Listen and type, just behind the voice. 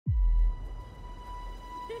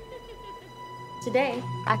Today,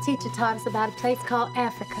 our teacher taught us about a place called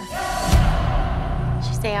Africa.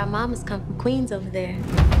 She say our mamas come from Queens over there.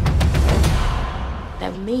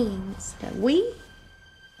 That means that we,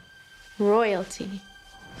 royalty.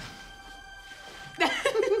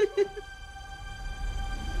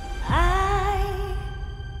 I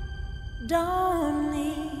don't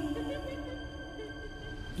need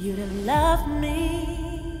you to love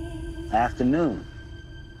me. Afternoon,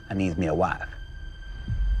 I needs me a wife.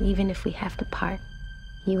 Even if we have to part,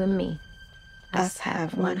 you and me, us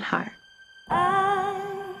have one heart. I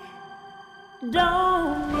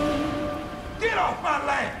don't need. Get off my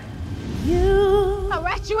land! You. I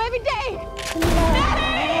rat you every day.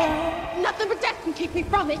 Daddy! Nothing but death can keep me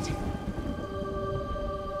from it.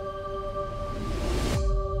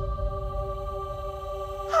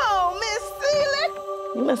 Oh, Miss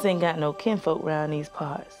Seeley. You must ain't got no kinfolk around these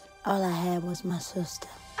parts. All I had was my sister.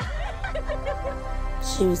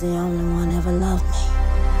 She was the only one ever loved me.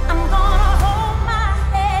 I'm gonna hold my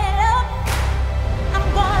head up. I'm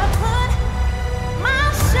gonna put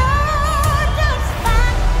my shoulders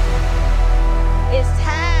back. It's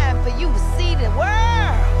time for you to see the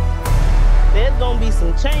world. There's gonna be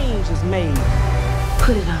some changes made.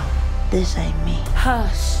 Put it on. This ain't me.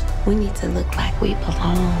 Hush. We need to look like we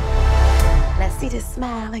belong. Let's see this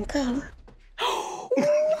smile and color.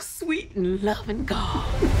 Sweet and loving God.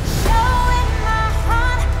 Showing my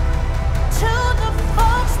heart to the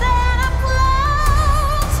folks that I'm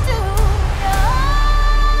close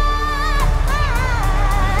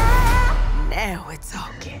to. Now we're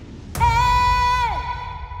talking.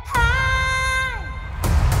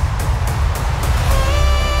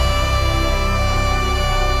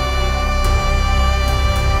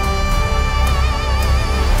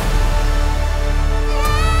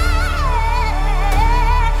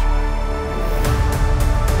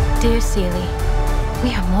 Dear Seeley,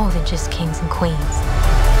 we are more than just kings and queens.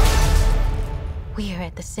 We are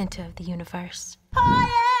at the center of the universe. Oh,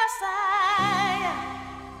 yes, I am.